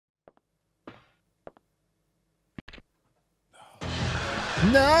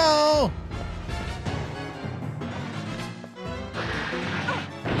No!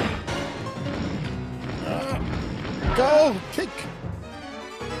 Go! Kick!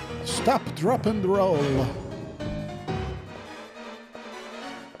 Stop, drop, and roll.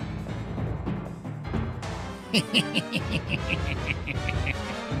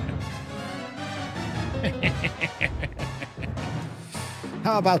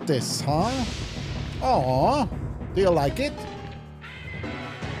 How about this, huh? Aw, do you like it?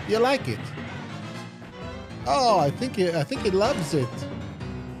 You like it? Oh, I think he loves it.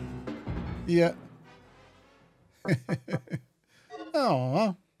 Yeah.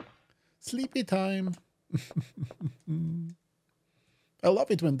 Aw, sleepy time. I love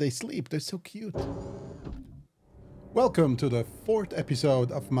it when they sleep. They're so cute. Welcome to the 4th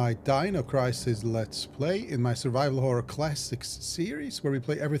episode of my Dino Crisis Let's Play in my Survival Horror Classics series, where we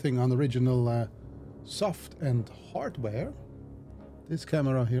play everything on original soft and hardware. This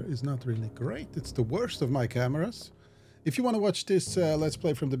camera here is not really great. It's the worst of my cameras. If you want to watch this Let's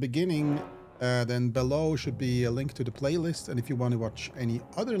Play from the beginning, then below should be a link to the playlist. And if you want to watch any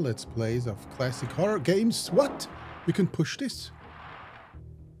other Let's Plays of classic horror games, what? You can push this.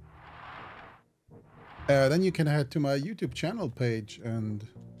 Then you can head to my YouTube channel page and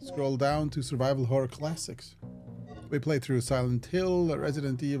scroll down to Survival Horror Classics. We play through Silent Hill,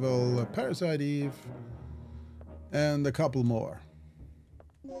 Resident Evil, Parasite Eve, and a couple more.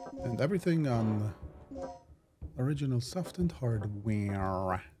 And everything on original soft and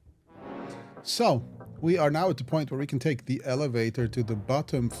hardware. So, we are now at the point where we can take the elevator to the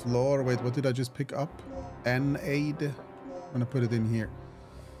bottom floor. Wait, what did I just pick up? An aid. I'm gonna put it in here.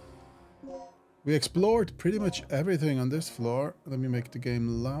 We explored pretty much everything on this floor. Let me make the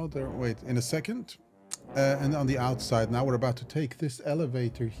game louder. Wait, in a second. And on the outside, now we're about to take this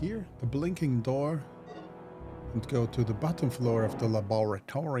elevator here, the blinking door, and go to the bottom floor of the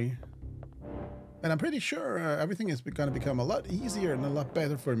laboratory. And I'm pretty sure everything is going to become a lot easier and a lot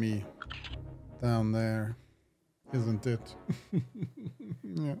better for me down there. Isn't it?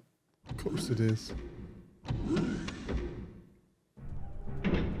 Yeah, of course it is.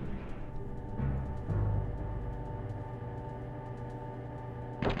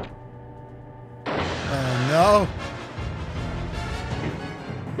 No.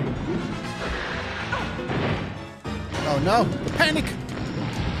 Oh no, the panic!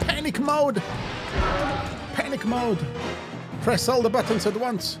 Panic mode! Panic mode! Press all the buttons at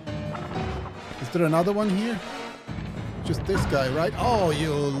once. Is there another one here? Just this guy, right? Oh,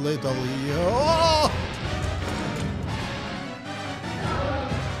 you little... Oh!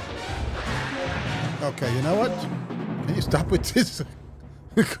 Okay, you know what? Can you stop with this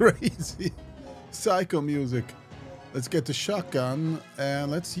crazy psycho music? Let's get the shotgun and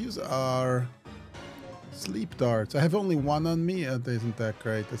let's use our sleep darts. I have only one on me. That isn't that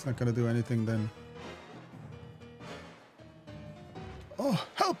great. That's not gonna do anything then. Oh,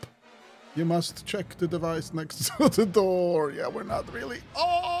 help! You must check the device next to the door. Yeah, we're not really...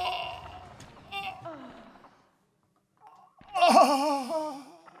 Oh! Oh!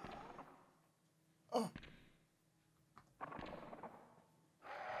 Oh!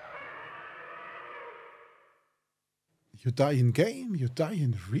 You die in game, you die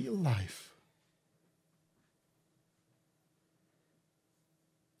in real life.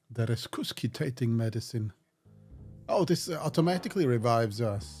 The resuscitating medicine. Oh, this automatically revives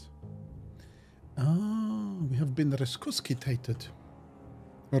us. Oh, we have been resuscitated.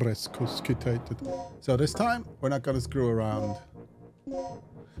 Resuscitated. So this time, we're not gonna screw around.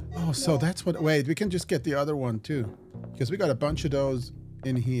 Oh, so that's what... Wait, we can just get the other one too. Because we got a bunch of those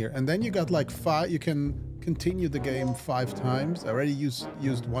in here. And then you got like 5... You can continue the game 5 times. I already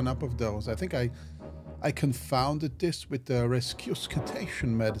used one up of those. I think I confounded this with the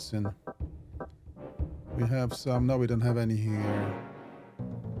resuscitation medicine. We have some... No, we don't have any here.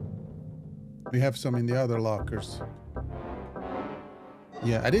 We have some in the other lockers.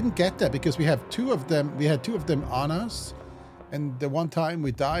 Yeah, I didn't get that because we have 2 of them. We had 2 of them on us. And the one time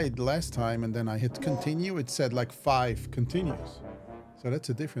we died last time and then I hit continue, it said like 5 continues. So that's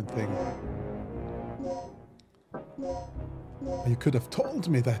a different thing. You could have told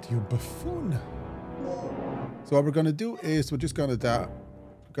me that, you buffoon. So what we're gonna do is we're just gonna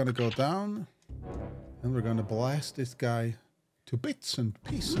go down and we're gonna blast this guy to bits and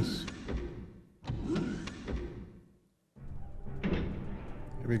pieces.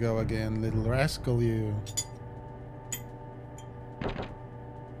 Here we go again, little rascal you.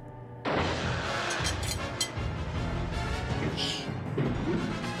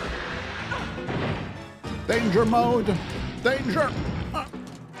 Danger mode! Danger!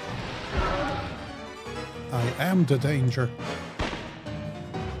 I am the danger.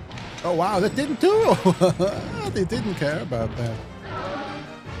 Oh wow, that didn't do. They didn't care about that.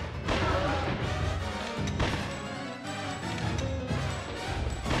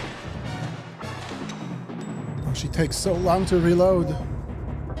 Oh, she takes so long to reload.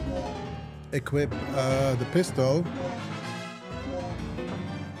 Equip the pistol.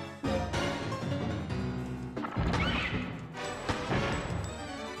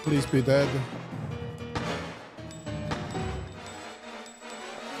 Please be dead.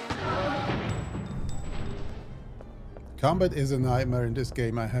 Combat is a nightmare in this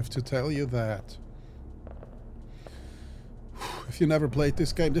game, I have to tell you that. If you never played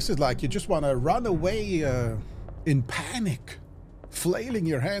this game, this is like you just want to run away in panic, flailing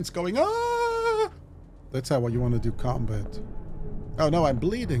your hands, going, ah! That's how you want to do combat. Oh no, I'm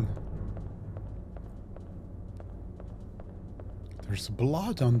bleeding. There's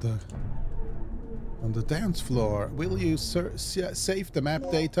blood on the dance floor. Will you save the map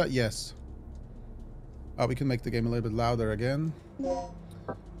data? Yes. Oh, we can make the game a little bit louder again.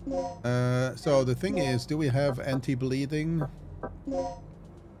 So the thing is, do we have anti-bleeding?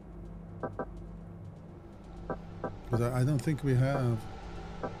 Because I don't think we have.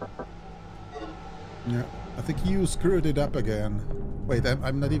 Yeah, I think you screwed it up again. Wait,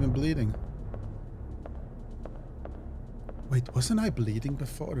 I'm not even bleeding. Wait, wasn't I bleeding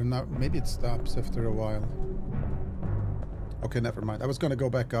before? And now maybe it stops after a while. Okay, never mind. I was gonna go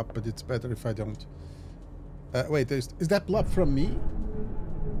back up, but it's better if I don't. Wait, is that blood from me?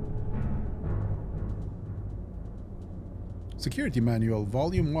 Security Manual,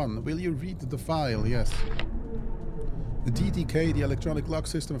 Volume 1. Will you read the file? Yes. The DDK, the electronic lock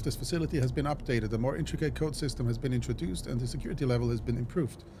system of this facility, has been updated. A more intricate code system has been introduced and the security level has been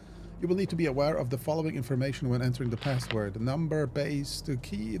improved. You will need to be aware of the following information when entering the password. The number, base, the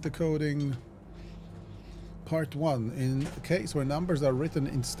key, the coding. Part 1. In a case where numbers are written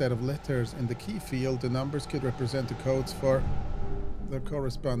instead of letters in the key field, the numbers could represent the codes for their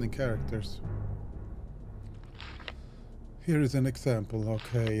corresponding characters. Here is an example.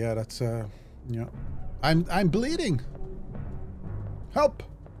 Okay, yeah, that's yeah. I'm bleeding. Help!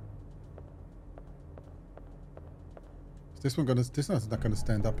 Is this one gonna? This one's not gonna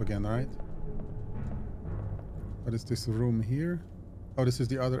stand up again, right? What is this room here? Oh, this is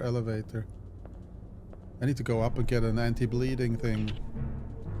the other elevator. I need to go up and get an anti-bleeding thing.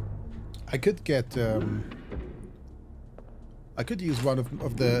 I could get I could use one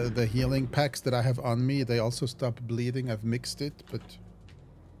of the healing packs that I have on me. They also stop bleeding. I've mixed it, but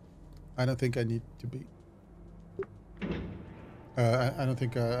I don't think I need to be. I don't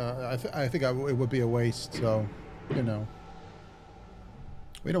think. I think it would be a waste. So, you know,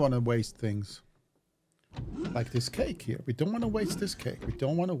 we don't want to waste things like this cake here. We don't want to waste this cake. We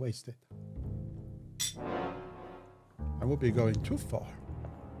don't want to waste it. I will be going too far.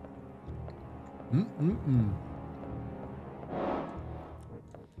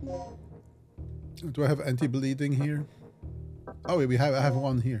 Do I have anti-bleeding here? Oh, I have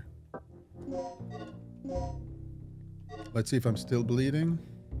one here. Let's see if I'm still bleeding.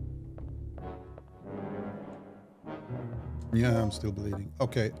 Yeah, I'm still bleeding.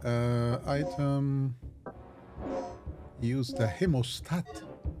 Okay, item. Use the hemostat.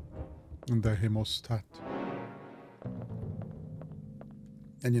 The hemostat.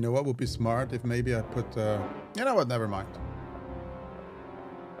 And you know what would be smart if maybe I put, you know what, never mind.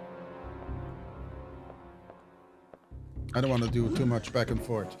 I don't want to do too much back and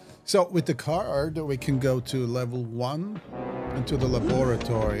forth. So with the card, we can go to level 1 into the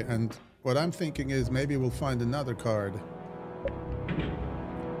laboratory. And what I'm thinking is maybe we'll find another card.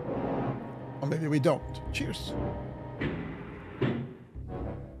 Or maybe we don't. Cheers.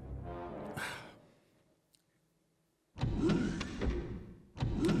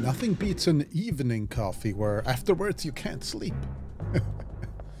 Nothing beats an evening coffee where afterwards you can't sleep.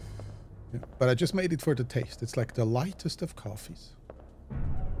 Yeah, but I just made it for the taste. It's like the lightest of coffees.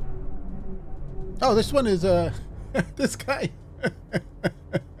 Oh, this one is this guy.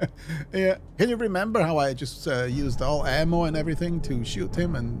 Yeah, can you remember how I just used all ammo and everything to shoot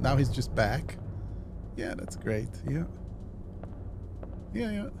him, and now he's just back? Yeah, that's great. Yeah,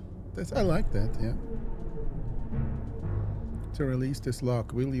 yeah. I like that. Yeah. To release this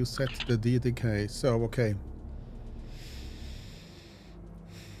lock, will you set the DDK? So, okay.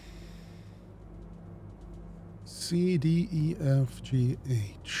 C, D, E, F, G,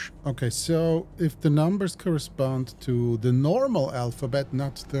 H. Okay, so if the numbers correspond to the normal alphabet,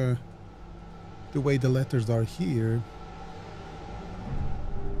 not the way the letters are here.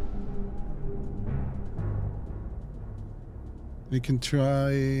 We can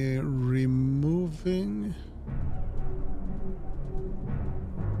try removing.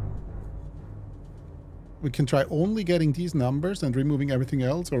 we can try only getting these numbers and removing everything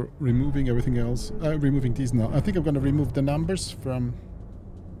else, or removing everything else. Removing these now. I think I'm going to remove the numbers from...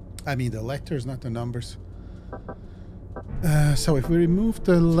 I mean the letters, not the numbers. So if we remove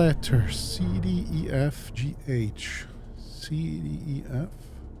the letters C, D, E, F, G, H. C, D, E, F.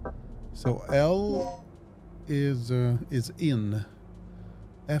 So L is in.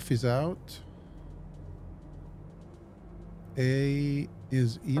 F is out. A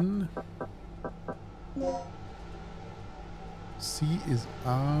is in. C is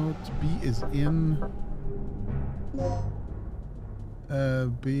out. B is in.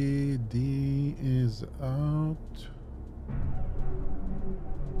 B, D is out.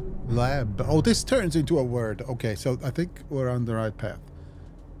 Lab. Oh, this turns into a word. Okay, so I think we're on the right path.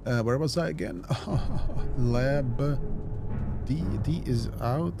 Where was I again? Lab. D is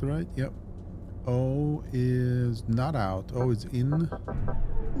out, right? Yep. O is not out. O is in.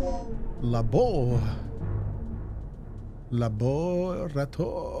 Labor.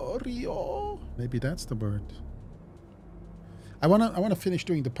 Laboratorio. Maybe that's the word. I wanna finish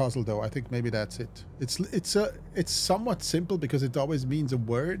doing the puzzle though. I think maybe that's it. It's somewhat simple because it always means a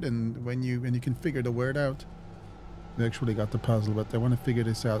word, and when you can figure the word out, you actually got the puzzle. But I want to figure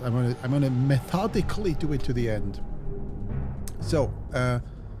this out. I'm gonna methodically do it to the end. So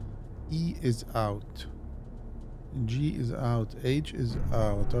E is out. G is out. H is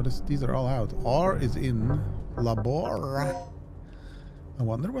out. Oh, these are all out. R is in. Labor. I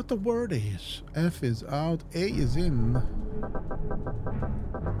wonder what the word is. F is out. A is in.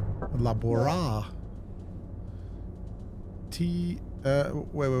 Labora. T.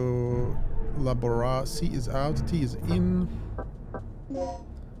 Wait. Labora. C is out. T is in.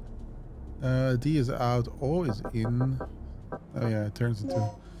 D is out. O is in. Oh yeah, it turns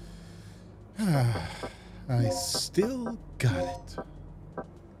into... I still got it.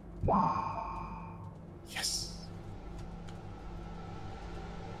 Yes.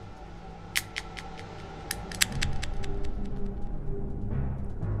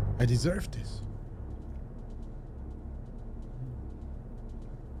 I deserve this.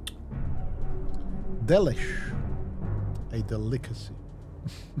 Delish. A delicacy.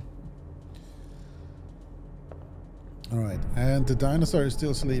 Alright, and the dinosaur is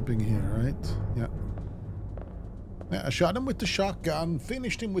still sleeping here, right? Yeah. Yeah, I shot him with the shotgun,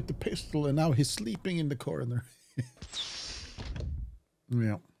 finished him with the pistol, and now he's sleeping in the corner.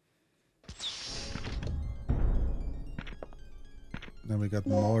 Yeah. Now we got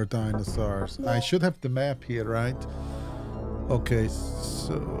more dinosaurs. I should have the map here, right? Okay,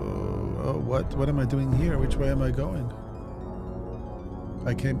 so... Oh, what am I doing here? Which way am I going?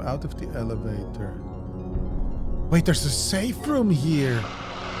 I came out of the elevator. Wait, there's a safe room here!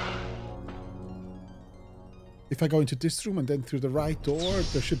 If I go into this room and then through the right door,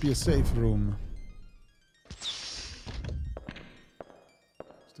 there should be a safe room. Is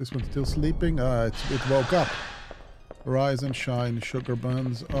this one still sleeping? It woke up. Rise and shine, sugar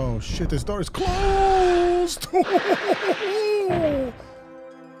buns. Oh shit, this door is closed!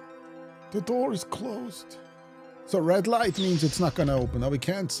 The door is closed. So red light means it's not gonna open. Oh, we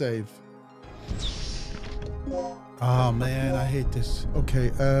can't save. Oh man, I hate this.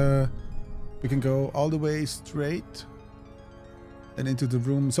 Okay, we can go all the way straight and into the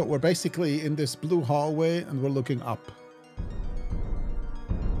room. So we're basically in this blue hallway and we're looking up.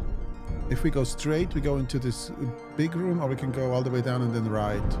 If we go straight, we go into this big room, or we can go all the way down and then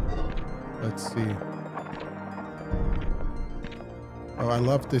right. Let's see. Oh, I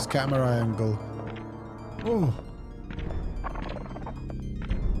love this camera angle. Oh.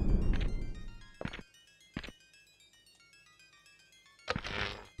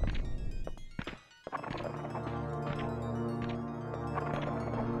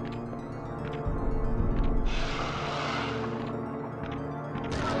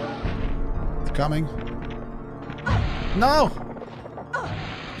 Coming. No!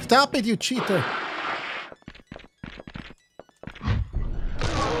 Stop it, you cheater!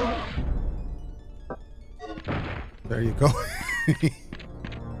 There you go.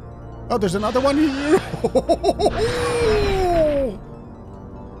 Oh, there's another one here!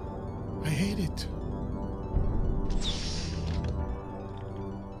 I hate it.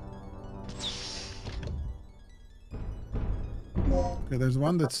 Okay, there's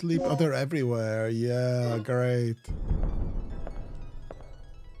one that sleeps. Oh, they're everywhere. Yeah, great.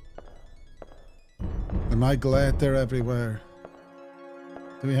 Am I glad they're everywhere?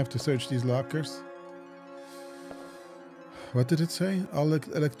 Do we have to search these lockers? What did it say? All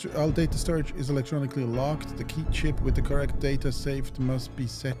data storage is electronically locked. The key chip with the correct data saved must be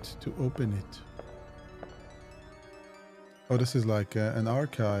set to open it. Oh, this is like an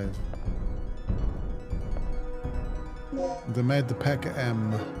archive. The med pack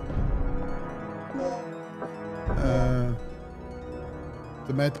M.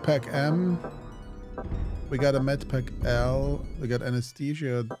 The med pack M. We got a med pack L. We got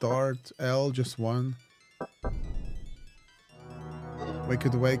anesthesia, dart, L, just one. We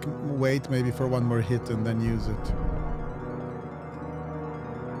could wait maybe for one more hit and then use it.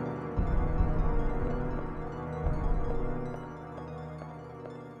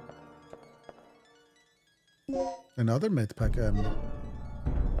 Another med pack M.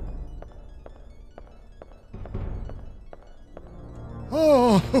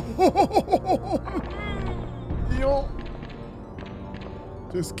 Oh! Yo!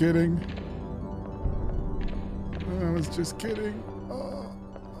 Just kidding. I was just kidding.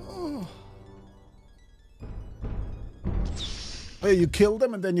 Hey, you kill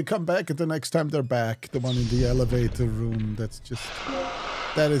them and then you come back and the next time they're back. The one in the elevator room. That's just...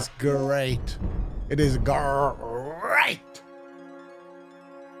 That is great. It is great.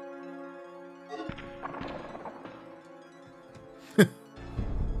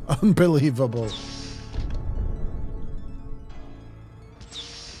 Unbelievable.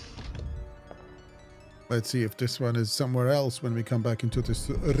 Let's see if this one is somewhere else when we come back into this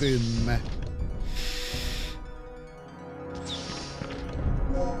room.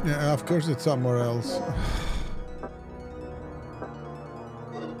 Yeah, of course it's somewhere else.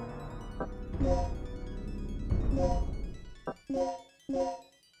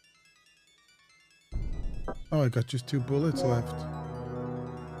 Oh, I got just 2 bullets left.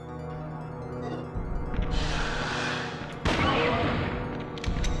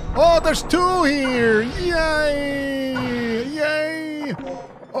 Oh, there's 2 here! Yay! Yay!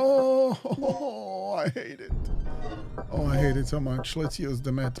 Oh, I hate it. Oh, I hate it so much. Let's use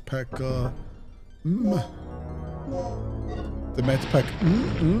the med pack. The med pack.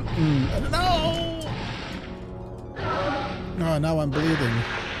 No! Oh, now I'm bleeding.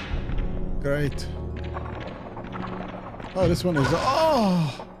 Great. Oh, this one is...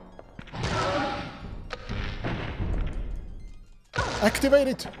 Oh! Activate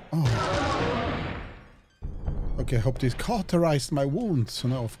it! Oh. Okay, I hope this cauterized my wounds.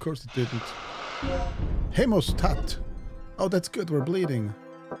 No, of course it didn't. Hemostat. Oh, that's good. We're bleeding.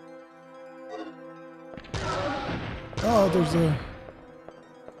 Oh, there's a...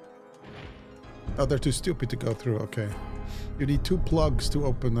 Oh, they're too stupid to go through. Okay. You need 2 plugs to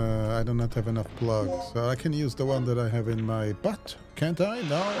open... I do not have enough plugs. So I can use the one that I have in my butt. Can't I?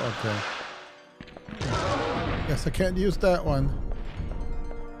 No? Okay. Yes, I can't use that one.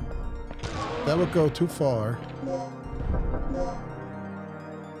 That would go too far.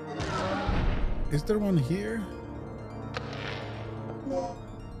 Is there one here?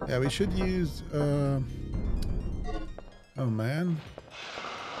 Yeah, we should use... Oh, man.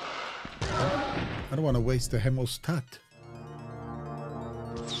 I don't want to waste the hemostat.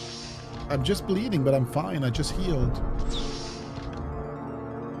 I'm just bleeding, but I'm fine. I just healed.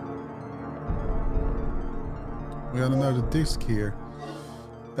 We got another disc here.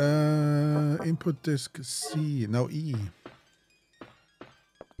 Input disk C. No, E.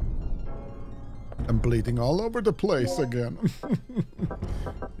 I'm bleeding all over the place again.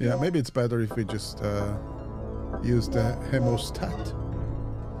 Yeah, maybe it's better if we just use the hemostat.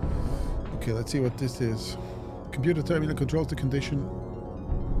 Okay, let's see what this is. Computer terminal controls the condition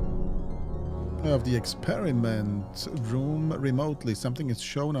of the experiment room remotely. Something is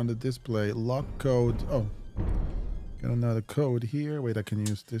shown on the display. Lock code. Oh, got another code here. Wait, I can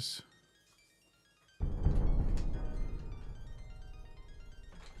use this.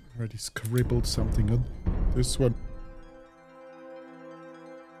 Already scribbled something on this one.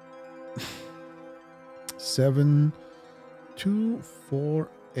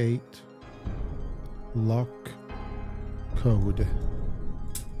 7248 lock code.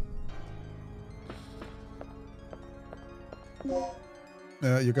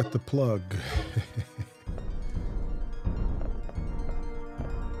 You got the plug.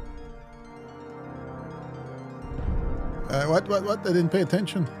 What? I didn't pay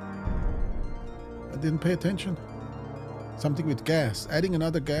attention. I didn't pay attention. Something with gas. Adding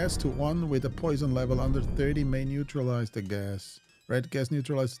another gas to one with a poison level under 30 may neutralize the gas. Red gas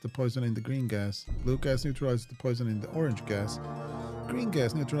neutralizes the poison in the green gas. Blue gas neutralizes the poison in the orange gas. Green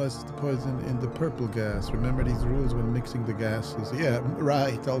gas neutralizes the poison in the purple gas. Remember these rules when mixing the gases. Yeah,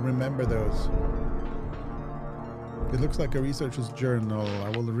 right. I'll remember those. It looks like a researcher's journal. I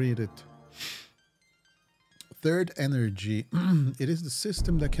will read it. Third energy. It is the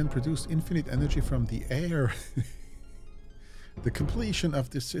system that can produce infinite energy from the air. The completion of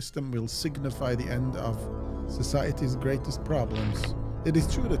this system will signify the end of society's greatest problems. It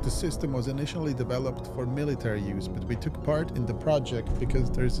is true that the system was initially developed for military use, but we took part in the project because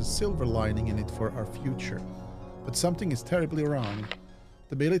there is a silver lining in it for our future. But something is terribly wrong.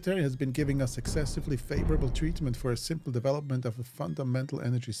 The military has been giving us excessively favorable treatment for a simple development of a fundamental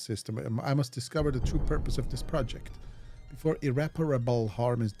energy system. I must discover the true purpose of this project before irreparable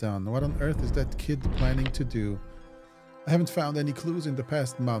harm is done. What on earth is that kid planning to do? I haven't found any clues in the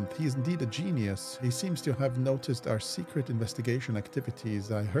past month. He is indeed a genius. He seems to have noticed our secret investigation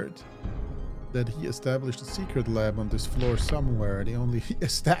activities. I heard that he established a secret lab on this floor somewhere. He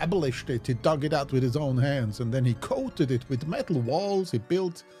established it. He dug it out with his own hands, and then he coated it with metal walls. He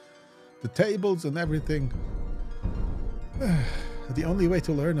built the tables and everything. The only way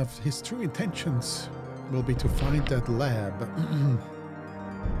to learn of his true intentions will be to find that lab.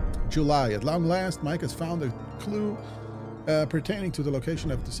 July. At long last, Mike has found a clue pertaining to the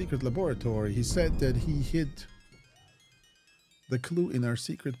location of the secret laboratory. He said that he hid the clue in our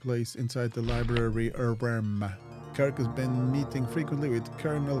secret place inside the library room. Kirk has been meeting frequently with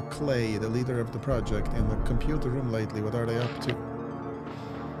Colonel Clay, the leader of the project, in the computer room lately. What are they up to?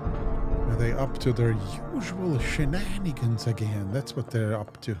 Are they up to their usual shenanigans again? That's what they're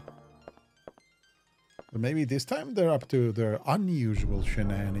up to. But maybe this time they're up to their unusual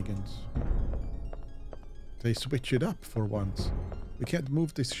shenanigans. They switch it up for once. We can't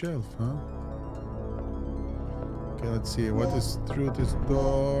move this shelf, huh? Okay, let's see. What is through this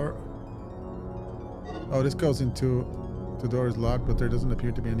door? Oh, this goes into... The door is locked, but there doesn't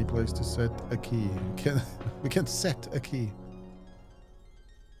appear to be any place to set a key. We can't set a key.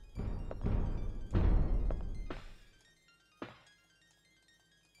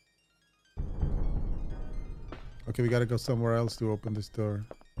 Okay, we gotta go somewhere else to open this door.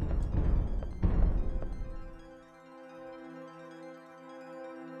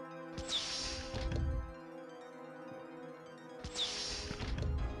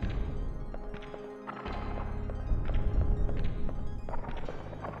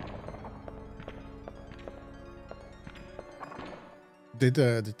 Did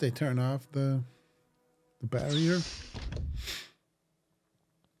they turn off the barrier?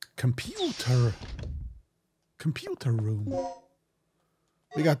 Computer room.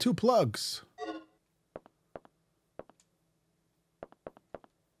 We got 2 plugs.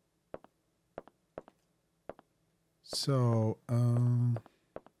 So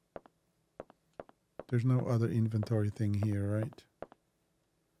there's no other inventory thing here, right?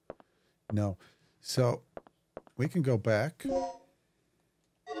 No. So we can go back.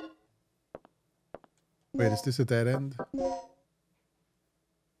 Wait, is this a dead end?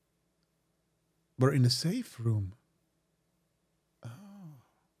 We're in a safe room. Oh.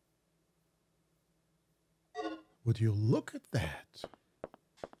 Would you look at that?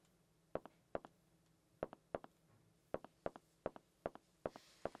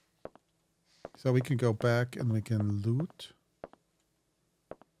 So we can go back and we can loot.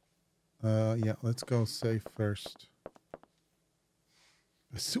 Yeah, let's go safe first.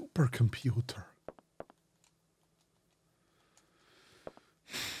 A supercomputer.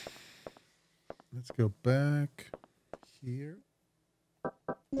 Let's go back here.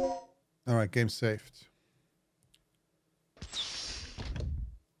 All right, game saved.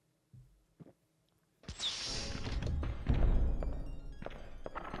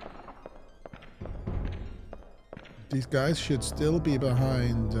 These guys should still be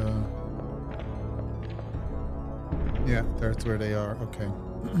behind. Yeah, that's where they are. Okay.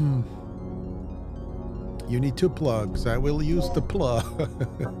 You need 2 plugs. I will use the plug.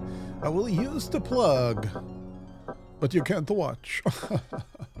 I will use the plug, but you can't watch.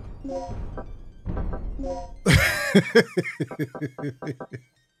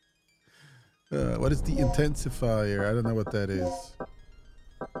 What is the intensifier? I don't know what that is.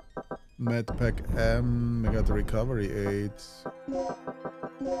 Medpack M. We got the recovery aids.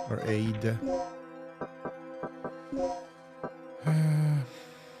 Or aid.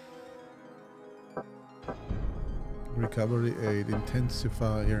 Recovery aid,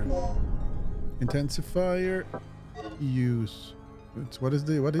 intensifier. Intensifier use. What is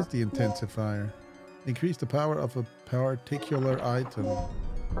the intensifier? Increase the power of a particular item.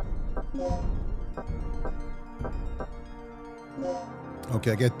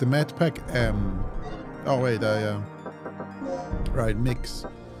 Okay, I get the Medpack M. Oh wait, right, mix.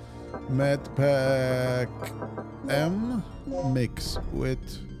 Medpack M mix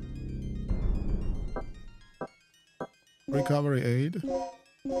with recovery aid.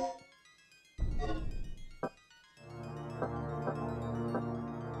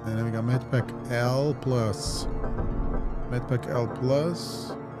 And then we got Medpack L plus. Medpack L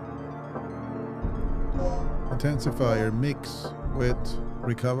plus. intensifier mix with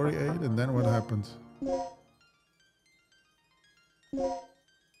recovery aid, and then what happens?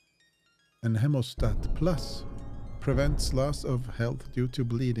 And hemostat plus prevents loss of health due to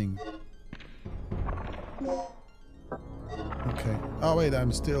bleeding. Okay. Oh wait,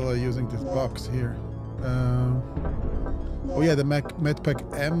 I'm still using this box here. Oh yeah, the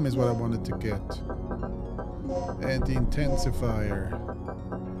Medpack M is what I wanted to get. And the intensifier.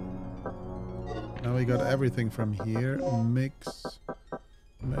 Now we got everything from here. Mix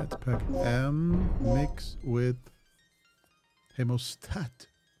Medpack M mix with hemostat.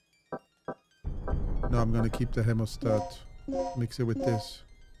 No, I'm gonna keep the hemostat. Mix it with this.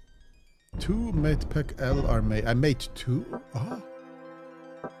 2 Medpack L are made. I made 2. Ah.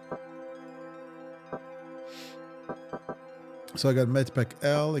 So I got Medpack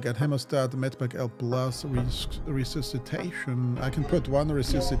L, I got hemostat, Medpack L plus resuscitation. I can put 1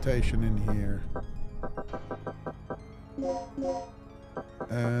 resuscitation in here.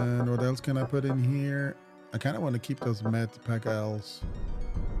 And what else can I put in here? I kind of want to keep those Medpack Ls.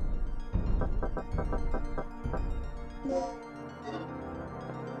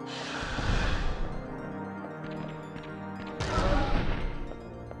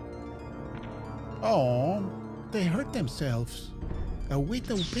 Oh, they hurt themselves. A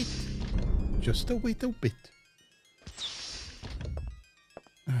little bit. Just a little bit.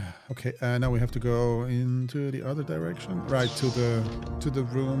 Okay, now we have to go into the other direction. Right, to the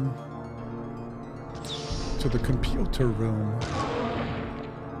room. To the computer room.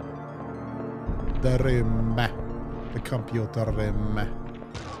 The room. The computer room.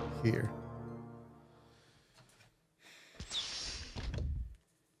 Here.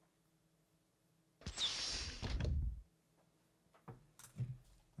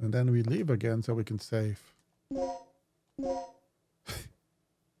 And then we leave again so we can save.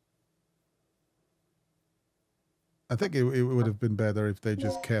 I think it would have been better if they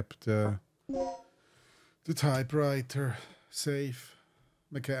just kept the typewriter safe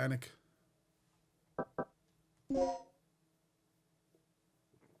mechanic.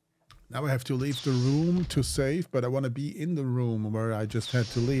 Now I have to leave the room to save, but I want to be in the room where I just had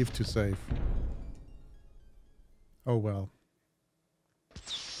to leave to save. Oh well.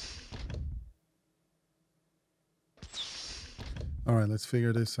 Alright, let's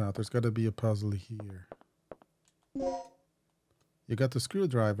figure this out. There's got to be a puzzle here. You got the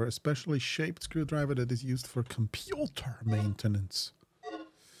screwdriver, a specially shaped screwdriver that is used for computer maintenance.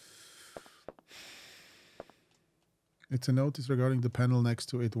 It's a notice regarding the panel next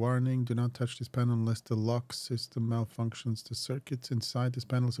to it. Warning, do not touch this panel unless the lock system malfunctions. The circuits inside this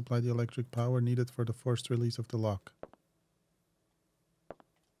panel supply the electric power needed for the forced release of the lock.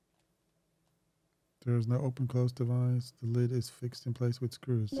 There is no open-close device. The lid is fixed in place with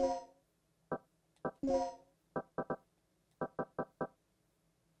screws.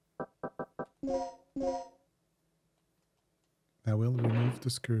 I will remove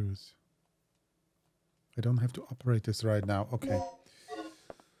the screws. I don't have to operate this right now. Okay.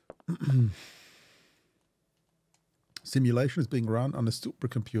 Simulation is being run on a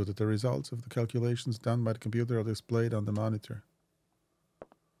supercomputer. The results of the calculations done by the computer are displayed on the monitor.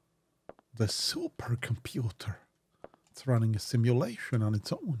 The supercomputer. It's running a simulation on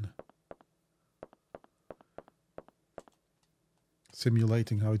its own.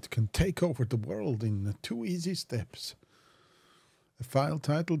 Simulating how it can take over the world in 2 easy steps. A file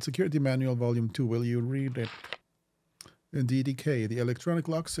titled Security Manual Volume 2. Will you read it? In DDK, the electronic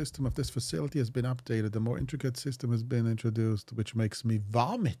lock system of this facility has been updated. A more intricate system has been introduced, which makes me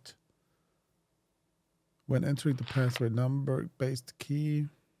vomit. When entering the password number-based key,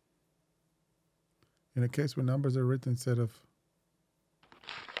 in a case where numbers are written instead of,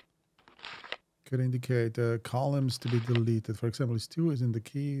 could indicate columns to be deleted. For example, if 2 is in the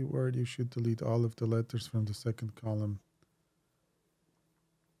keyword, you should delete all of the letters from the second column.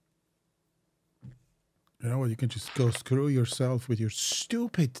 You know what? You can just go screw yourself with your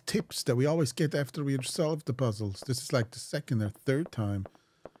stupid tips that we always get after we solve the puzzles. This is like the 2nd or 3rd time.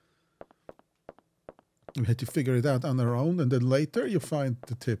 We had to figure it out on our own, and then later you find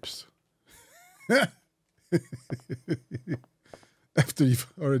the tips. After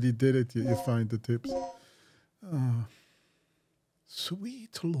you've already did it, you find the tips. Oh,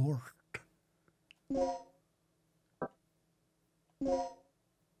 sweet Lord.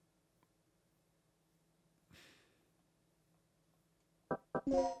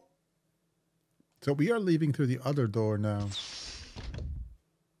 So we are leaving through the other door now.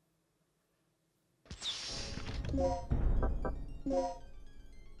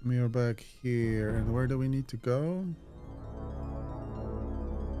 We are back here. And where do we need to go?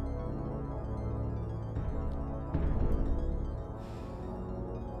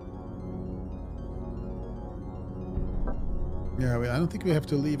 Yeah, I don't think we have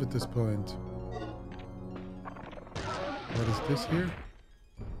to leave at this point. What is this here?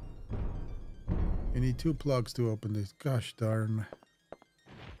 You need 2 plugs to open this. Gosh darn.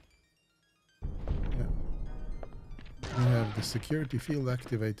 Yeah. We have the security field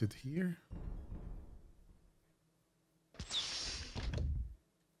activated here.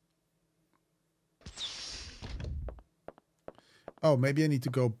 Oh, maybe I need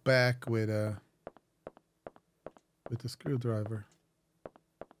to go back with the screwdriver.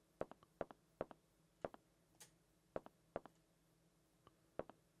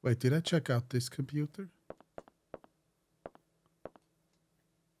 Wait, did I check out this computer?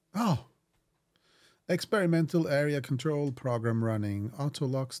 Oh! Experimental area control program running. Auto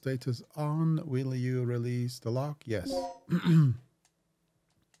lock status on. Will you release the lock? Yes.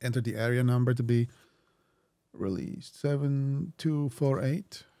 Enter the area number to be released.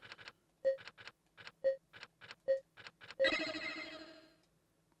 7248.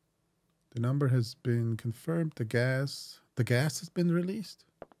 The number has been confirmed. The gas has been released.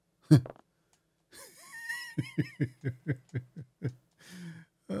 The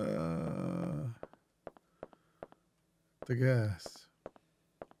gas.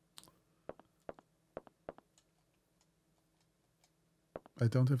 I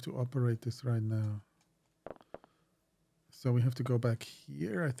don't have to operate this right now. So we have to go back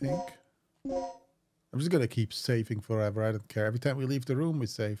here, I think. I'm just gonna keep saving forever. I don't care. Every time we leave the room, we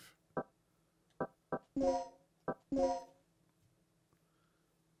save.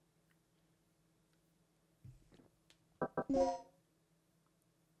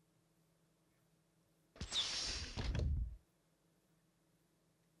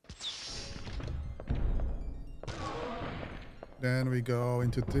 Then we go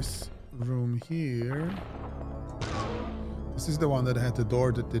into this room here. This is the one that had the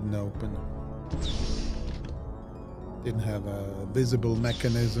door that didn't open. Didn't have a visible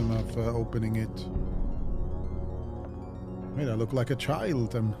mechanism of opening it. Wait, I look like a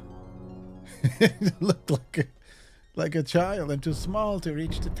child. I look like a child. I'm too small to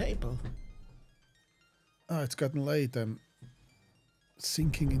reach the table. Oh, it's gotten late. I'm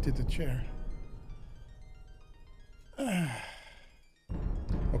sinking into the chair.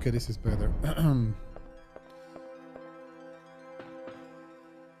 Okay, this is better.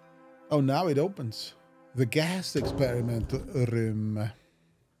 Oh, now it opens. The gas experiment room.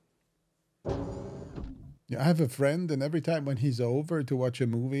 Yeah, I have a friend, and every time when he's over to watch a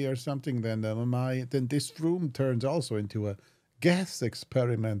movie or something, then this room turns also into a gas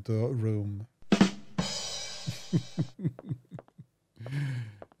experiment room.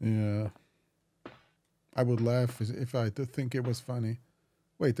 Yeah. I would laugh if I did think it was funny.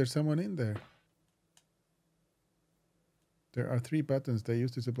 Wait, there's someone in there. There are 3 buttons they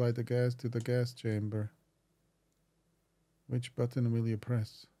use to supply the gas to the gas chamber. Which button will you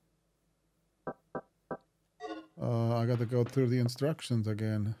press? I gotta go through the instructions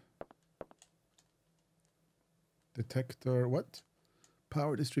again. Detector, what?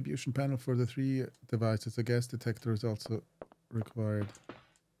 Power distribution panel for the 3 devices. A gas detector is also required.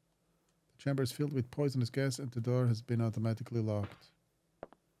 The chamber is filled with poisonous gas and the door has been automatically locked.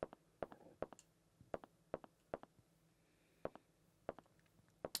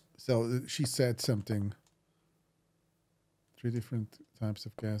 So she said something. 3 different types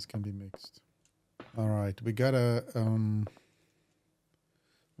of gas can be mixed. All right, we gotta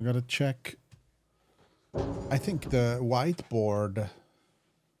check. I think the whiteboard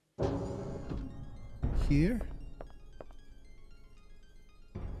here.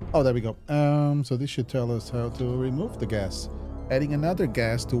 Oh, there we go. So this should tell us how to remove the gas. Adding another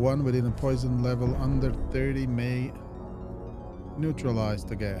gas to one within a poison level under 30 may neutralize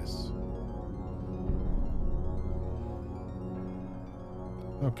the gas.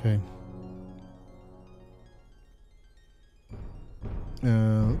 Okay.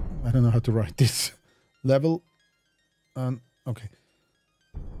 I don't know how to write this. Level on. Okay.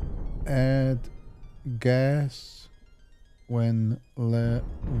 Add gas when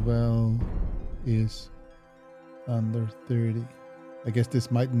level is under 30. I guess this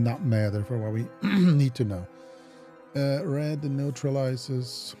might not matter for what we need to know. Red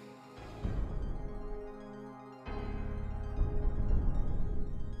neutralizes.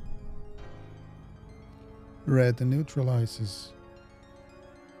 Red neutralizes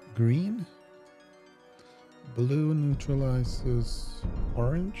green. Blue neutralizes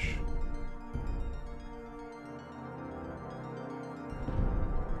orange.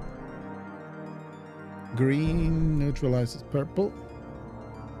 Green neutralizes purple.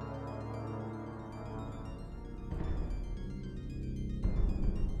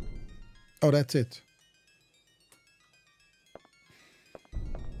 Oh, that's it.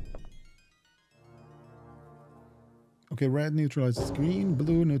 Okay, red neutralizes green,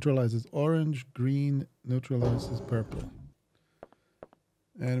 blue neutralizes orange, green neutralizes purple.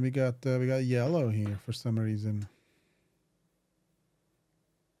 And we got yellow here for some reason.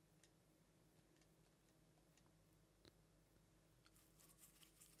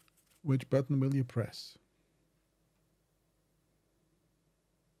 Which button will you press?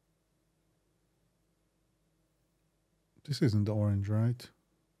 This isn't orange, right?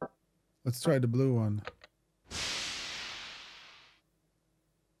 Let's try the blue one.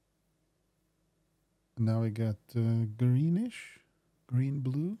 Now we got greenish, green,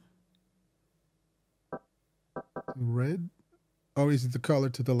 blue, red. Oh, is it the color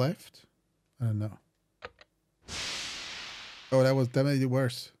to the left? I don't know. Oh, that made it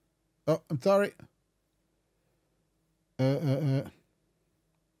worse. Oh, I'm sorry.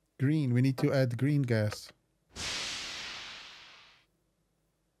 Green. We need to add green gas.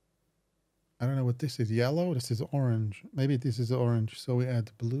 I don't know what this is. Yellow? This is orange. Maybe this is orange. So we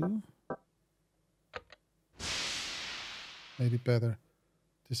add blue. Made it better.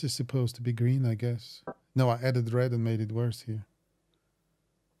 This is supposed to be green, I guess. No, I added red and made it worse here.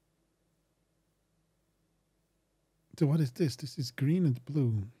 So what is this? This is green and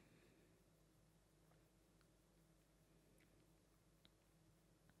blue.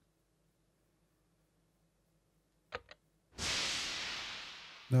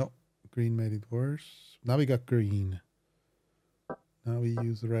 No, green made it worse. Now we got green. Now we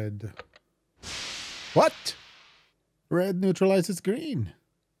use red. What? Red neutralizes green.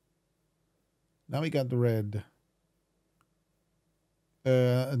 Now we got the red.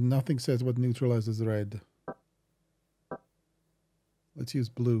 Nothing says what neutralizes red. Let's use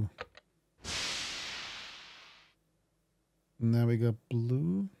blue. Now we got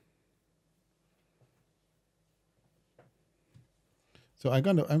blue. So I'm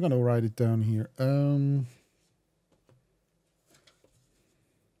gonna write it down here.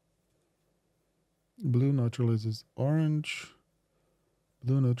 Blue neutralizes orange.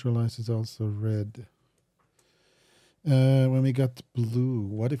 Blue neutralizes also red. When we got blue,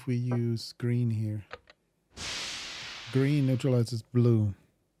 what if we use green here? Green neutralizes blue.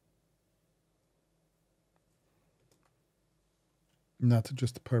 Not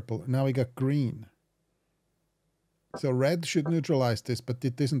just purple. Now we got green. So red should neutralize this, but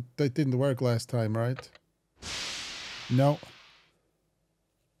it didn't work last time, right? No.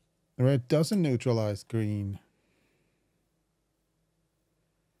 Red doesn't neutralize green.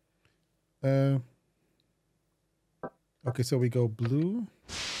 Okay, so we go blue.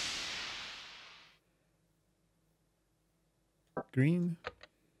 Green.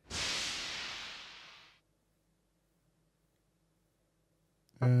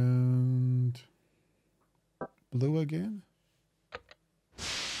 And blue again.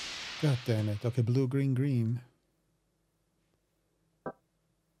 God damn it. Okay, blue, green, green.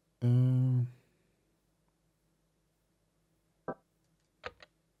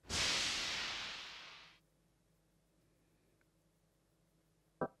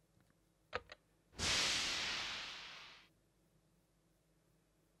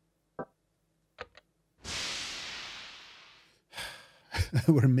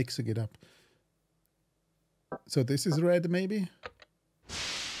 We're mixing it up. So this is red, maybe?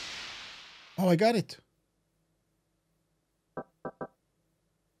 Oh, I got it.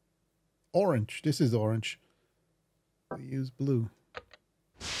 Orange. This is orange. We use blue.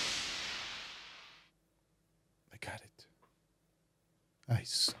 I got it. I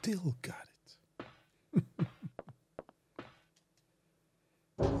still got it.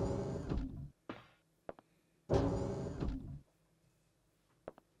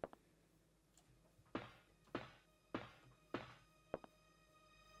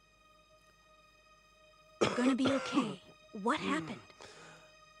 Gonna be okay. What happened?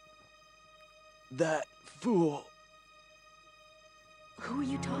 That fool. Who are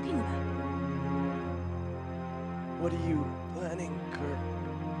you talking about? What are you planning, Kirk?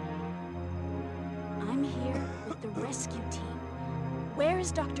 I'm here with the rescue team. Where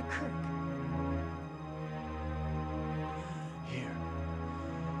is Dr. Kirk? Here.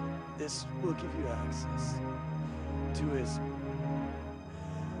 This will give you access to his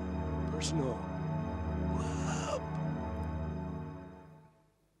personal lab.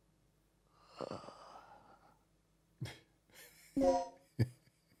 It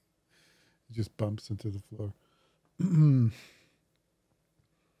just bumps into the floor.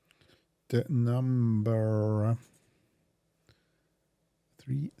 The number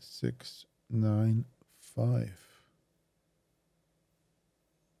 3695.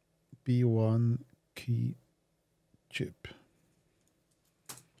 B1 key chip.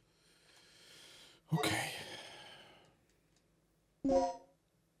 Okay.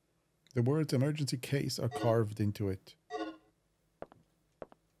 The words emergency case are carved into it.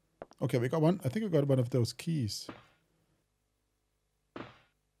 Okay, we got one. I think we got one of those keys.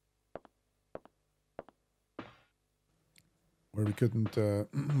 Where we couldn't,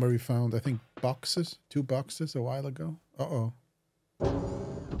 where we found, I think, boxes, 2 boxes a while ago. Uh-oh.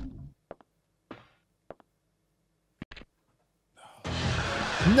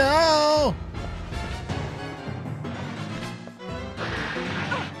 No!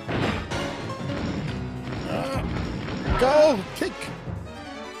 Go! Kick!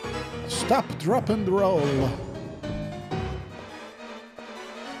 Stop, drop, and roll.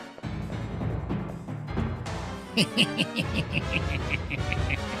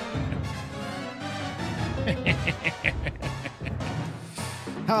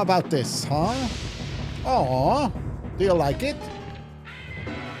 How about this, huh? Aw, do you like it?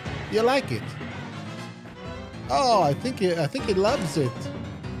 You like it? Oh, I think he loves it.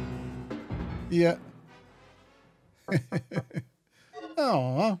 Yeah.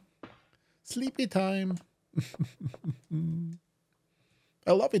 Aw, sleepy time.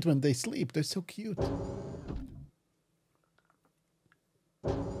 I love it when they sleep. They're so cute.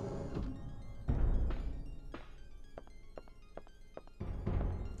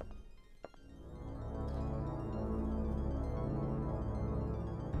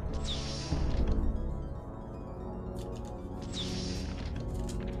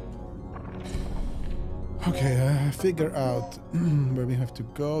 Okay, figure out where we have to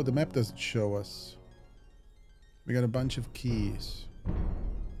go. The map doesn't show us. We got a bunch of keys.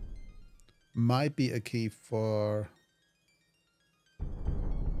 Might be a key for...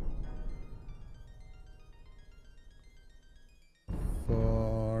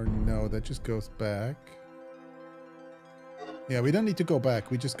 No, that just goes back. Yeah, we don't need to go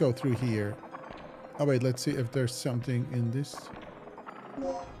back. We just go through here. Oh wait, let's see if there's something in this.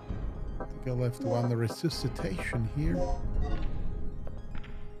 I think I left one, the resuscitation here.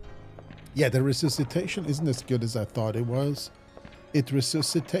 Yeah, the resuscitation isn't as good as I thought it was. It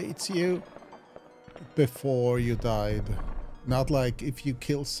resuscitates you before you died. Not like if you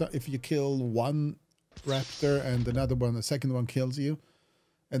kill one raptor and another one, the second one kills you,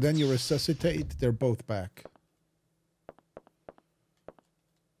 and then you resuscitate, they're both back.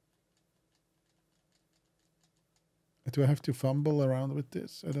 Do I have to fumble around with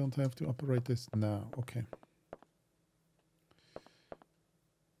this? I don't have to operate this now. Okay.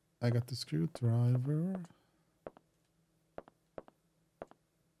 I got the screwdriver.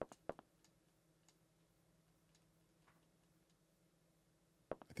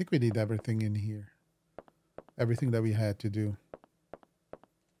 I think we did everything in here. Everything that we had to do.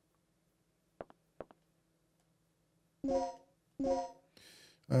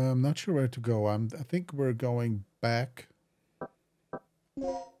 I'm not sure where to go. I think we're going back.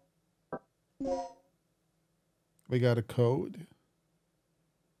 We got a code.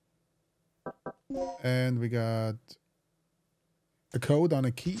 And we got a code on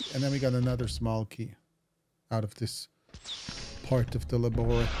a key. And then we got another small key out of this part of the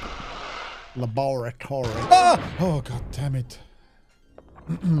laboratory. Ah! Oh, god damn it.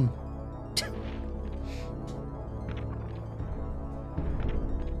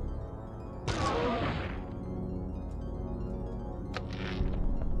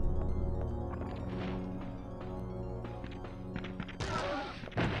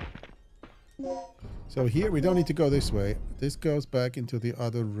 So here we don't need to go this way. This goes back into the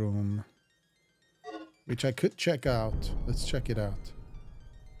other room, which I could check out. Let's check it out.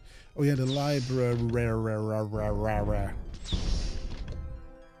 Oh yeah, the library.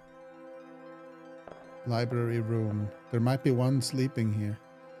 Library room. There might be one sleeping here.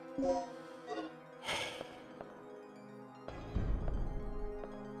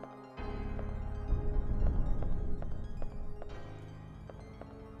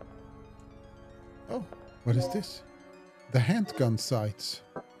 Oh, what is this? The handgun sights.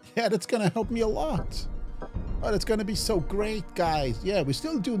 Yeah, that's gonna help me a lot. Oh, that's gonna be so great, guys. Yeah, we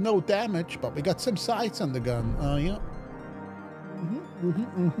still do no damage, but we got some sights on the gun. Oh, yeah.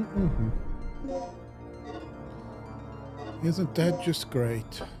 Isn't that just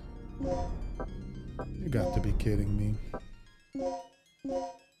great? You got to be kidding me.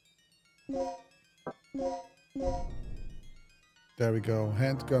 There we go.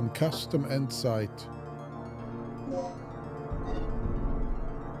 Handgun custom and sight.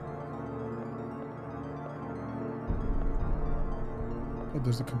 Oh,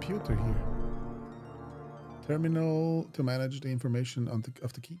 there's a computer here. Terminal to manage the information on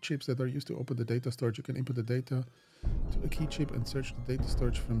of the key chips that are used to open the data storage. You can input the data to a key chip and search the data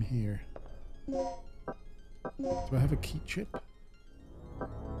storage from here. Do I have a key chip?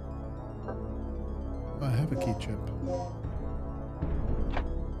 I have a key chip.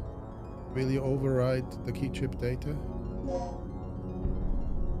 Will you override the key chip data?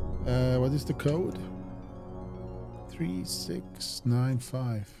 What is the code?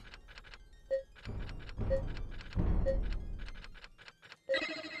 3695.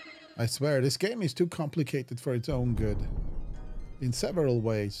 I swear, this game is too complicated for its own good. In several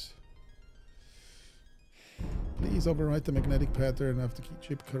ways. Please overwrite the magnetic pattern of the key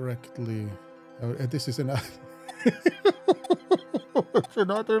chip correctly. This is another... It's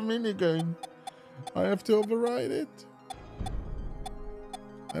another minigame. I have to override it.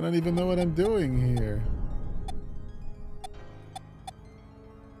 I don't even know what I'm doing here.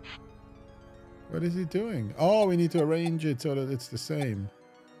 What is he doing? Oh, we need to arrange it so that it's the same.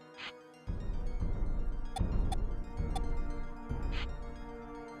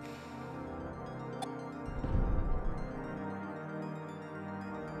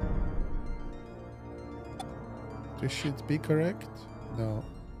 This should be correct? No.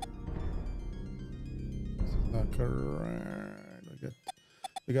 This is not correct.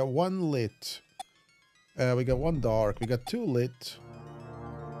 We got one lit. We got one dark. We got two lit.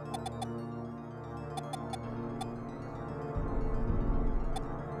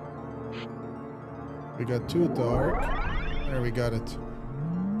 We got two dark. There, we got it.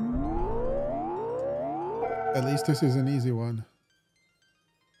 At least this is an easy one.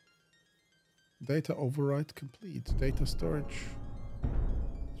 Data override complete. Data storage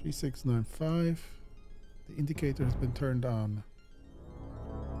 3695. The indicator has been turned on.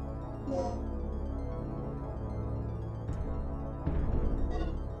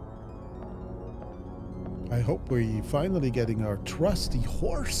 I hope we're finally getting our trusty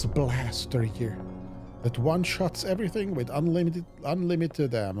horse blaster here. That one-shots everything with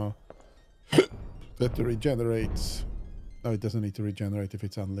unlimited ammo. That regenerates. No, it doesn't need to regenerate if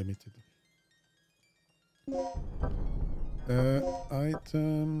it's unlimited.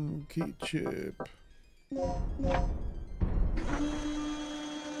 Item, key chip.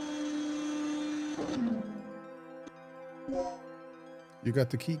 You got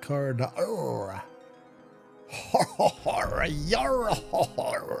the key card.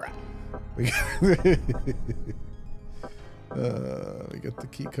 We got the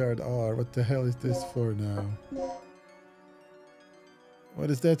key card R. What the hell is this for now? What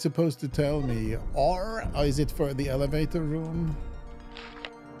is that supposed to tell me? Or is it for the elevator room?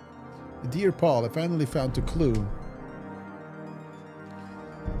 Dear Paul, I finally found a clue.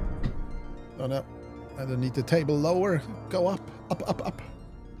 Oh no, I don't need the table lower. Go up, up, up, up.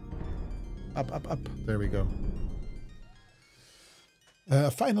 Up, up, up. There we go.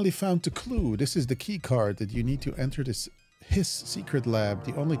 Finally found a clue. This is the key card that you need to enter his secret lab.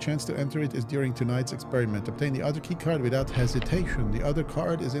 The only chance to enter it is during tonight's experiment. Obtain the other key card without hesitation. The other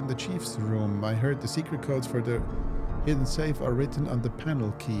card is in the chief's room. I heard the secret codes for the hidden safe are written on the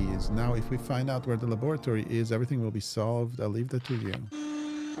panel keys. Now if we find out where the laboratory is, everything will be solved. I'll leave that to you.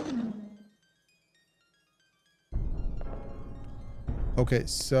 Okay,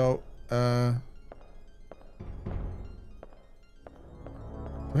 so do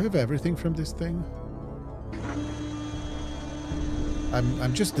I have everything from this thing?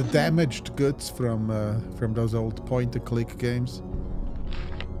 I'm just the damaged goods from those old point-and-click games.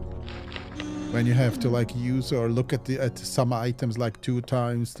 When you have to like use or look at some items like 2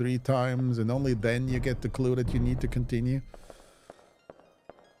 times, 3 times, and only then you get the clue that you need to continue.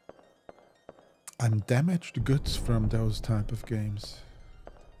 I'm damaged goods from those type of games.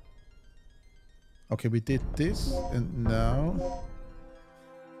 Okay, we did this, and now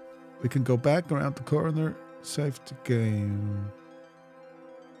we can go back around the corner, save the game.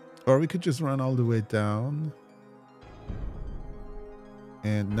 Or we could just run all the way down.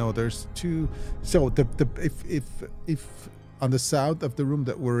 And no, there's 2. So if on the south of the room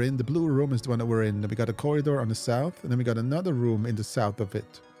that we're in, the blue room is the one that we're in. Then we got a corridor on the south, and then we got another room in the south of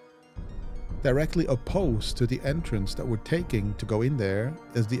it. Directly opposed to the entrance that we're taking to go in there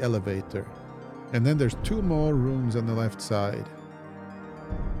is the elevator. And then there's 2 more rooms on the left side.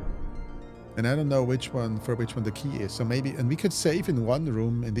 And I don't know which one the key is. So maybe, and we could save in one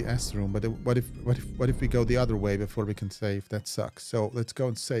room in the S room, but what if we go the other way before we can save? That sucks. So let's go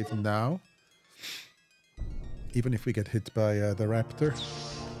and save now. Even if we get hit by the raptor.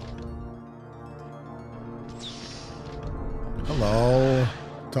 Hello.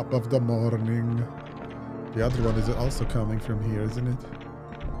 Top of the morning. The other one is also coming from here, isn't it?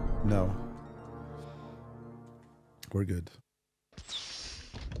 No. We're good.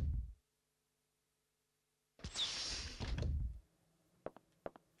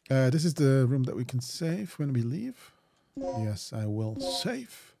 This is the room that we can save when we leave. Yes, I will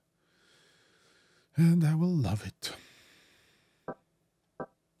save. And I will love it.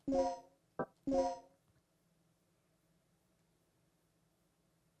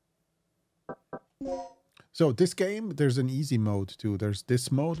 So this game, there's an easy mode too. There's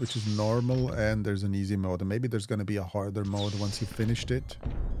this mode, which is normal, and there's an easy mode. And maybe there's going to be a harder mode once you finished it.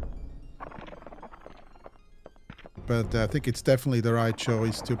 But I think it's definitely the right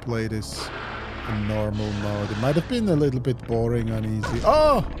choice to play this in normal mode. It might have been a little bit boring on easy.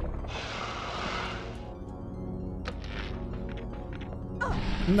 Oh!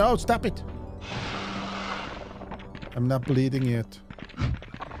 No, stop it! I'm not bleeding yet.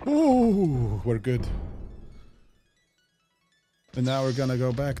 Ooh, we're good. And now we're gonna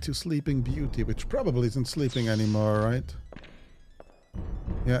go back to Sleeping Beauty, which probably isn't sleeping anymore, right?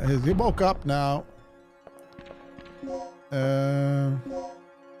 Yeah, he woke up now.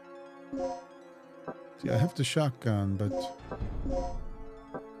 See, I have the shotgun, but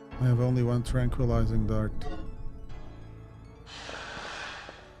I have only one tranquilizing dart.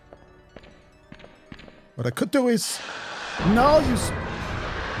 What I could do is... No, you...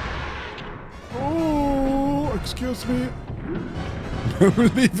 Oh, excuse me. I'm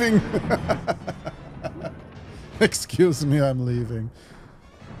leaving. Excuse me, I'm leaving.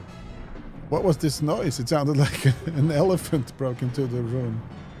 What was this noise? It sounded like an elephant broke into the room.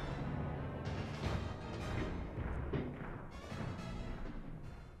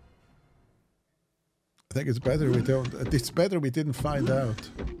 I think it's better we don't... It's better we didn't find out.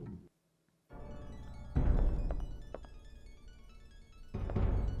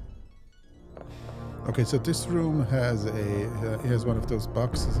 Okay, so this room has has one of those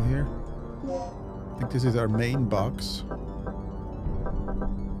boxes here. I think this is our main box.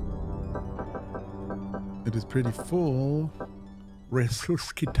 It is pretty full.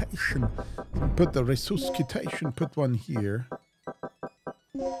 Resuscitation. Put the resuscitation, put one here.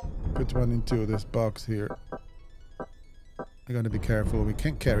 Put one into this box here. We're gonna be careful, we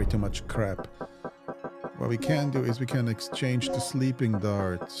can't carry too much crap. What we can do is we can exchange the sleeping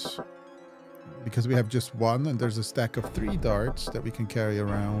darts. Because we have just one and there's a stack of 3 darts that we can carry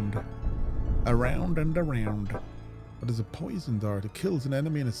around. Around and around. What is a poison dart? It kills an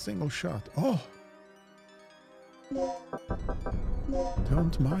enemy in a single shot. Oh!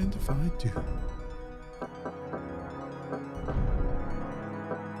 Don't mind if I do.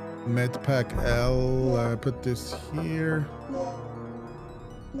 Medpack L, put this here.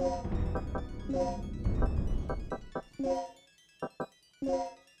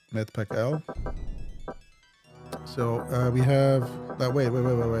 Medpack L. So we have... wait,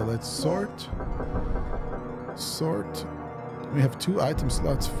 let's sort. Sort. We have 2 item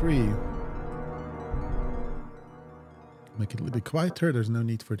slots free. Make it a little bit quieter. There's no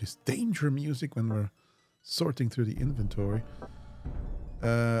need for this danger music when we're sorting through the inventory.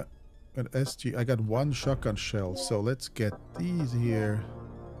 At SG, I got 1 shotgun shell, so let's get these here.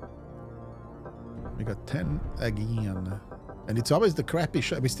 We got 10 again. And it's always the crappy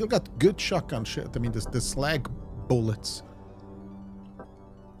shot. We still got good shotgun shit. I mean, the slag bullets.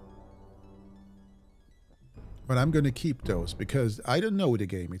 But I'm going to keep those because I don't know the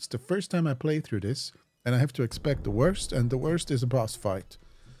game. It's the first time I play through this. And I have to expect the worst. And the worst is a boss fight.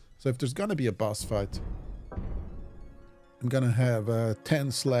 So if there's going to be a boss fight, I'm going to have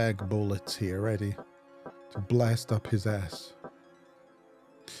 10 slag bullets here ready to blast up his ass.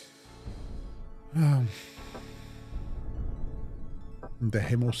 The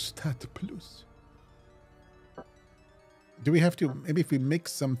Hemostat Plus. Do we have to... Maybe if we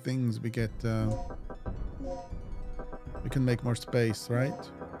mix some things, we get... we can make more space,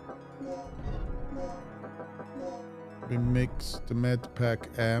 right? We mix the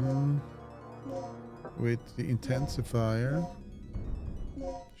Medpack M with the intensifier.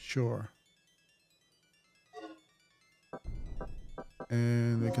 Sure.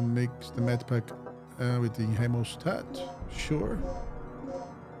 And we can mix the Medpack with the Hemostat. Sure.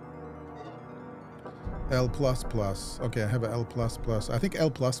 L++. Okay, I have a L++. I think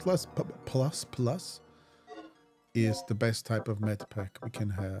L++ is the best type of Medpack we can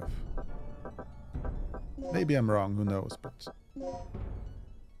have. Maybe I'm wrong, who knows, but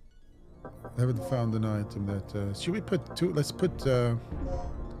I haven't found an item that... should we put 2? Let's put...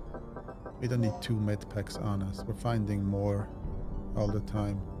 we don't need 2 Medpacks on us. We're finding more all the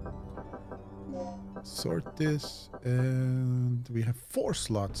time. Sort this, and we have 4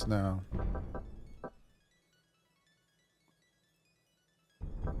 slots now.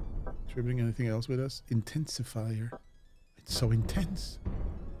 Should we bring anything else with us? Intensifier. It's so intense.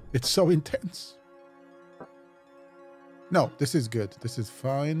 It's so intense. No, this is good. This is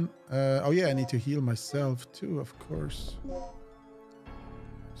fine. Oh yeah, I need to heal myself too, of course.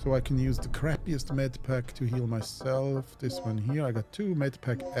 So I can use the crappiest med pack to heal myself. This one here, I got 2 med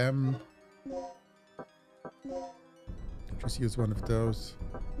pack M. Just use one of those.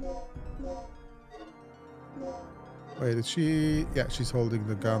 Wait, is she... Yeah, she's holding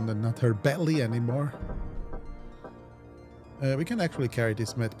the gun and not her belly anymore. We can actually carry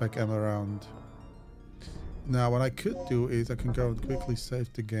this med pack M around. Now, what I could do is I can go and quickly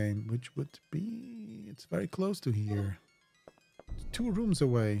save the game, which would be... It's very close to here. 2 rooms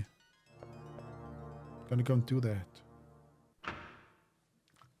away. Gonna go and do that.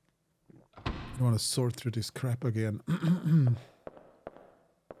 I want to sort through this crap again.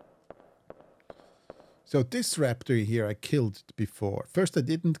 So this raptor here I killed before. First I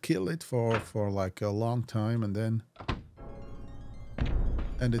didn't kill it for like a long time, and then...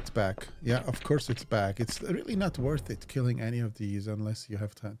 And it's back. Yeah, of course it's back. It's really not worth it killing any of these unless you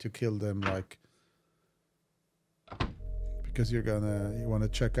have to kill them like... Because you want to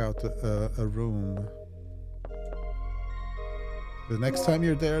check out a room. The next time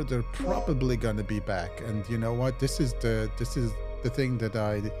you're there, they're probably gonna be back. And you know what? This is the thing that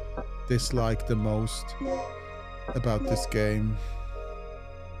I dislike the most about this game.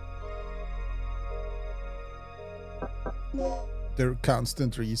 They're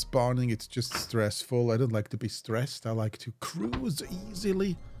constant respawning. It's just stressful. I don't like to be stressed. I like to cruise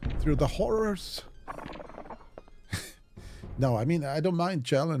easily through the horrors. No, I mean, I don't mind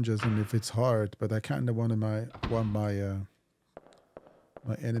challenges and if it's hard, but I kind of want my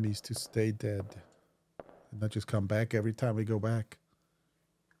enemies to stay dead and not just come back every time we go back.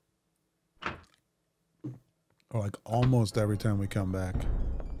 Or like almost every time we come back.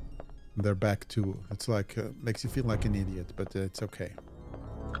 They're back too. It's like, makes you feel like an idiot, but it's okay.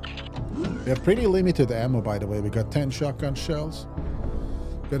 We have pretty limited ammo, by the way. We got 10 shotgun shells.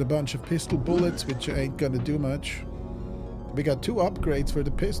 Got a bunch of pistol bullets, which ain't gonna do much. We got 2 upgrades for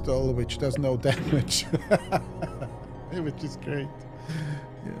the pistol, which does no damage. Which is great.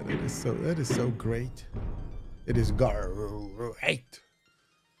 Yeah, that is so great. It is great.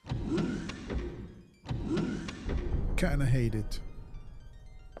 Kinda hate it.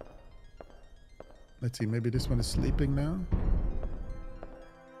 Let's see, maybe this one is sleeping now.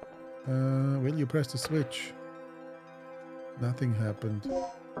 Will you press the switch? Nothing happened.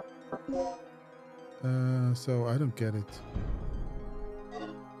 So I don't get it.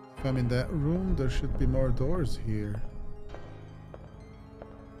 If I'm in that room, there should be more doors here.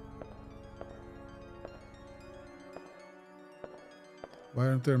 Why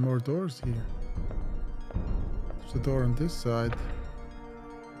aren't there more doors here? There's a door on this side.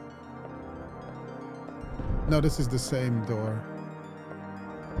 No, this is the same door.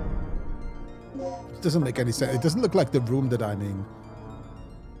 It doesn't make any sense. It doesn't look like the room that I'm in.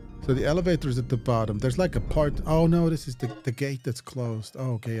 So the elevator is at the bottom. There's like a part... Oh no, this is the gate that's closed.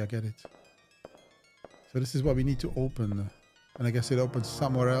 Oh, okay, I get it. So this is what we need to open. And I guess it opens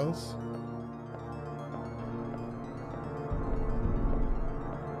somewhere else.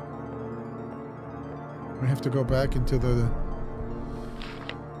 We have to go back into the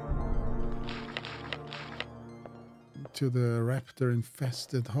raptor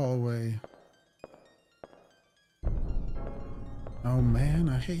infested hallway. Oh man,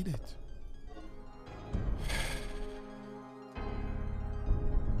 I hate it.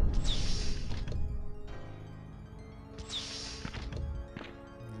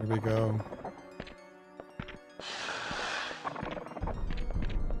 Here we go.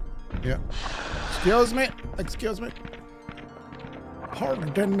 Yeah. Excuse me. Excuse me.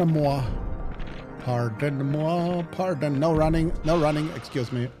 Pardon-moi. Pardon-moi. Pardon. No running. No running.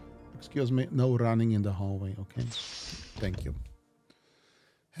 Excuse me. Excuse me. No running in the hallway. Okay. Thank you.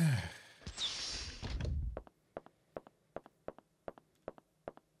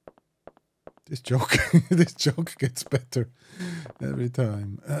 This joke. This joke gets better every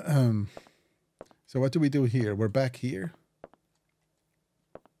time. So what do we do here? We're back here.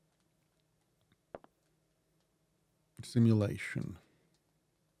 Simulation.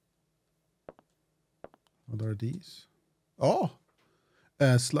 What are these? Oh!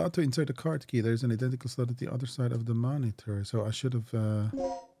 A slot to insert a card key. There's an identical slot at the other side of the monitor. So I should have... I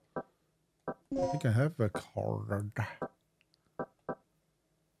think I have a card.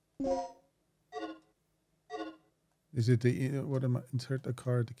 Is it the... What am I... Insert a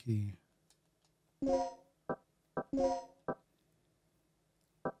card key.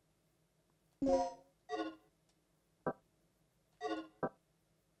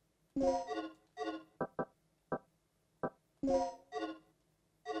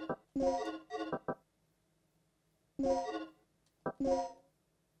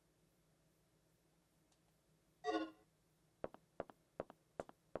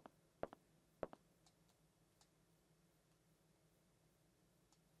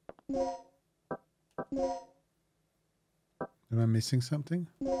 Am I missing something?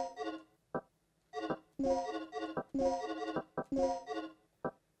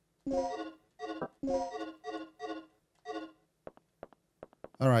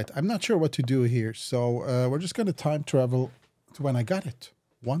 All right, I'm not sure what to do here, so we're just going to time travel to when I got it.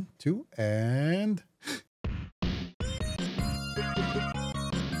 1, 2, and...